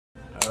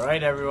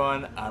Alright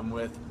everyone, I'm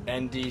with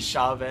Endy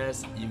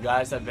Chavez. You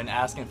guys have been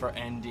asking for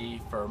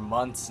Endy for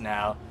months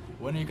now.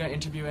 When are you going to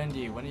interview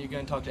Endy? When are you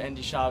going to talk to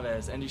Endy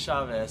Chavez? Endy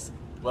Chavez.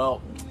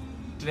 Well,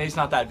 today's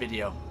not that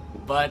video,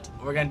 but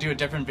we're going to do a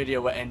different video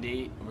with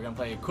Endy. We're going to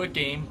play a quick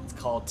game. It's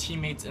called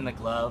Teammates in the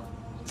Glove.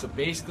 So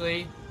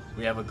basically,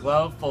 we have a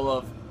glove full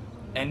of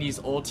Endy's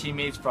old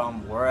teammates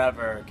from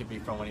wherever. It could be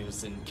from when he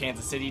was in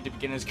Kansas City to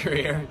begin his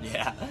career,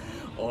 yeah,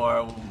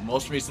 or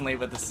most recently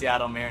with the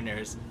Seattle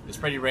Mariners. It's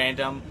pretty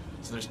random.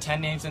 So there's 10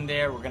 names in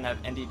there. We're going to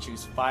have Endy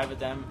choose 5 of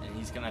them, and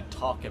he's going to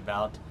talk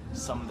about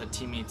some of the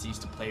teammates he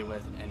used to play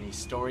with, any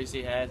stories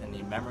he had,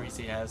 any memories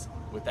he has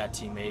with that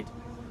teammate.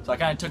 So I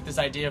kind of took this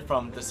idea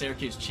from the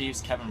Syracuse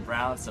Chiefs, Kevin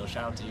Brown, so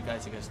shout out to you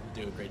guys. You guys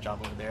do a great job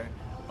over there.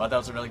 But that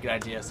was a really good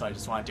idea, so I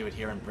just want to do it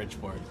here in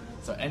Bridgeport.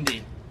 So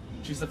Endy,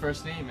 choose the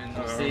first name, and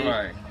we'll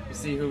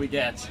see who we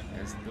get.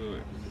 Let's do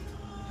it.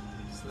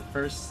 So the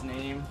first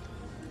name...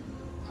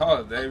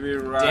 Oh,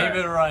 David Wright.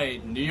 David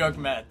Wright, New York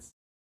Mets.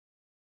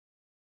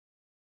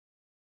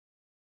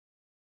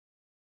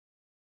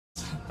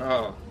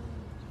 Oh,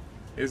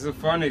 he's a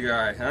funny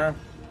guy, huh?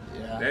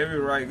 Yeah. David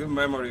Wright, good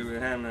memory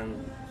with him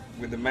and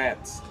with the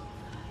Mets.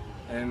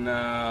 And,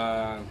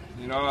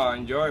 you know, I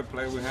enjoy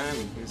playing with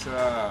him. He's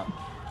a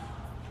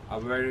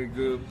very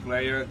good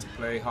player to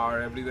play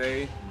hard every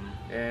day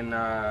and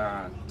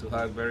to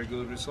have very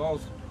good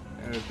results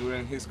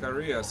during his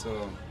career.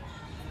 So,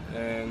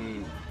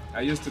 and I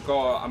used to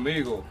call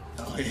Amigo.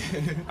 Oh,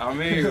 yeah.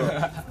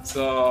 Amigo.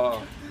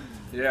 So,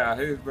 yeah,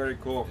 he's very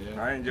cool. Yeah.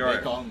 I enjoy it.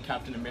 They call him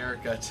Captain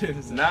America too.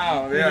 So.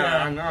 Now,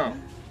 yeah, I know.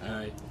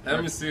 Alright.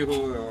 Let me see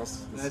who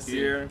else is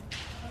here.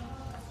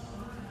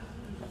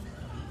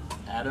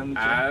 Adam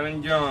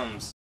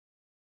Jones.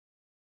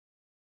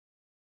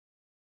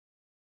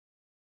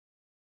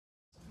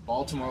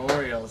 Baltimore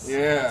Orioles.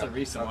 Yeah, that's a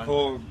recent one.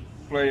 Cool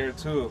player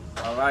too.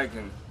 I like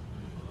him.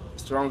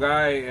 Strong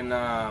guy and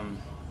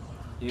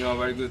you know,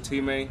 very good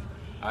teammate.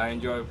 I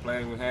enjoy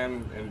playing with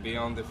him and be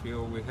on the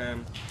field with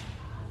him.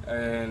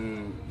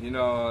 And you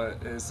know,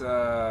 it's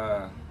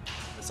a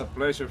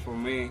pleasure for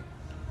me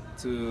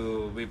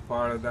to be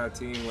part of that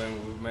team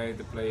when we made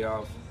the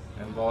playoff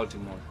in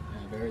Baltimore.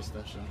 Yeah, very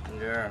special.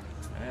 Yeah.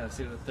 Alright, let's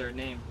see the third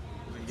name.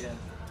 Who we get?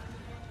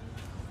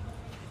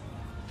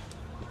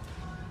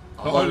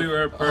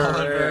 Oliver Perez.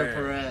 Oliver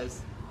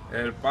Perez.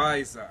 El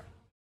Paisa.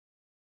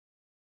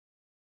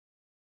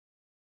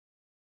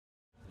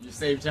 You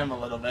saved him a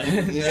little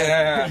bit.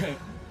 Yeah.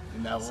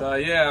 So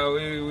one. yeah,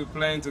 we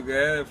playing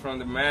together from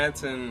the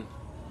Mets, and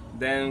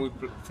then we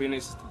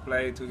finished to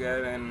play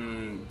together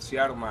in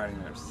Seattle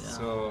Mariners. Yeah.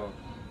 So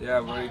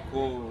yeah, very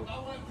cool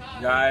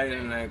guy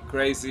and a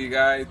crazy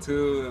guy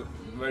too.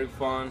 Very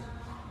fun,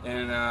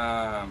 and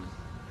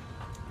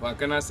what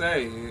can I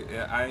say?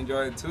 I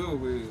enjoy it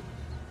too.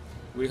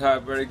 We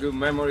have very good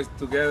memories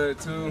together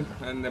too,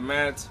 and the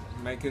Mets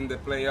making the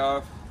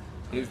playoff.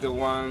 He's the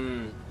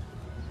one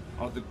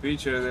of the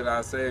pitcher that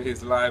I saved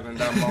his life in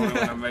that moment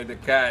when I made the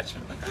catch.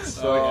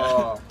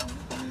 So,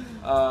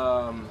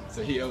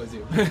 so he owes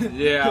you.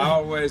 yeah, I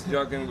always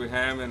joking with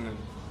him,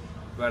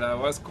 but it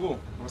was cool.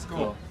 It was cool.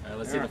 All right,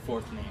 let's see the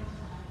fourth name.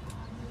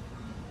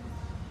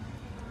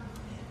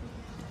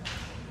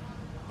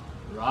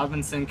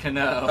 Robinson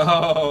Cano.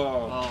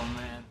 Oh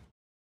man.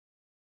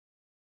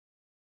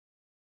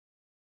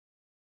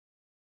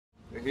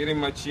 The hitting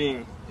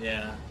machine.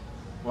 Yeah.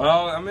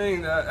 Well, I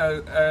mean,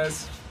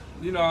 as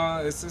you know,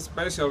 it's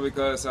special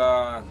because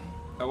I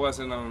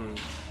wasn't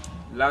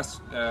last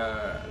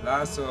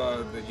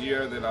of the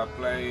year that I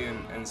played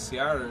in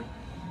Seattle,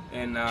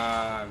 and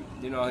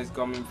you know, he's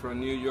coming from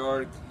New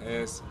York.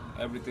 It's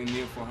everything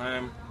new for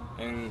him,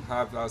 and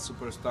have a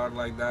superstar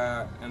like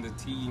that and the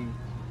team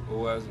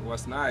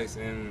was nice,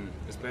 and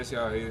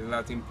especially he's a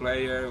Latin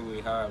player.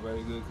 We have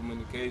very good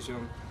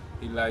communication.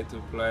 He likes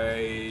to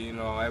play, you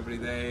know, every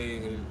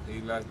day.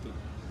 He likes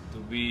to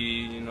be,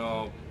 you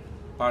know,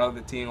 part of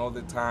the team all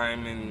the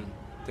time and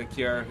take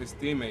care of his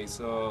teammates.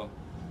 So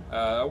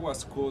that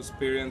was a cool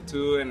experience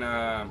too, and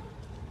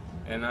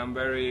I'm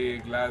very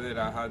glad that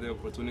I had the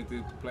opportunity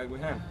to play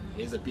with him.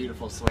 He has a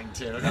beautiful swing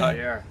too. Oh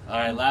yeah. All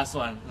right, last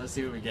one. Let's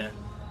see what we get.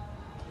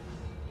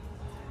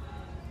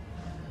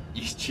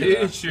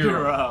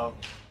 Ichiro.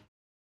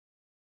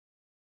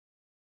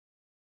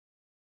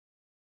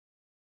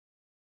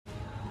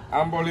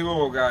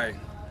 Unbelievable guy.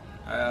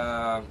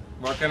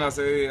 What can I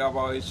say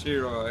about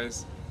Ichiro?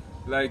 It's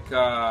like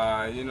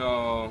you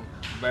know,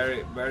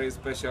 very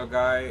special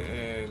guy,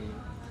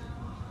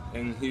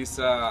 and he's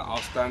an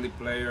outstanding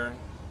player.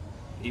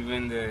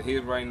 Even he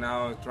right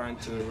now trying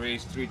to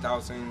reach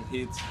 3,000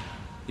 hits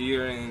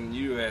here in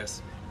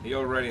US. He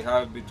already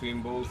has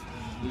between both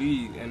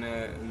league, and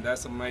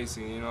that's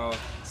amazing. You know,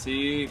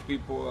 see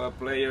people,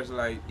 players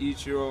like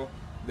Ichiro,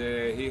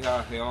 he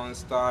has his own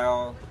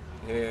style.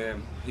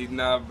 He's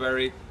not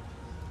very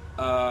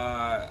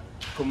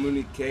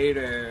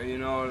communicator, you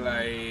know,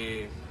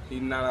 like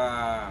he's not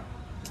a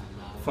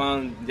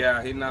fun,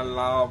 yeah, he's not a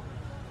loud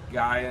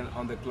guy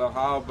on the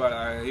clubhouse,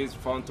 but he's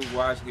fun to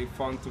watch, he's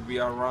fun to be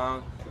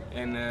around,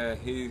 and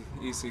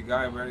he's a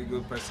guy, very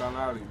good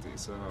personality.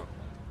 So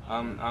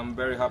I'm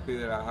very happy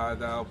that I had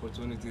the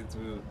opportunity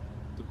to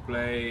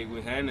play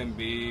with him and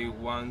be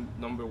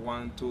number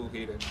 1, 2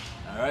 hitter.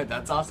 All right,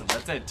 that's awesome.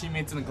 That's it.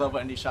 Teammates in the glove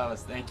with Endy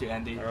Chavez. Thank you,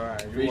 Endy. All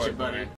right, you're Appreciate it, welcome, buddy. man.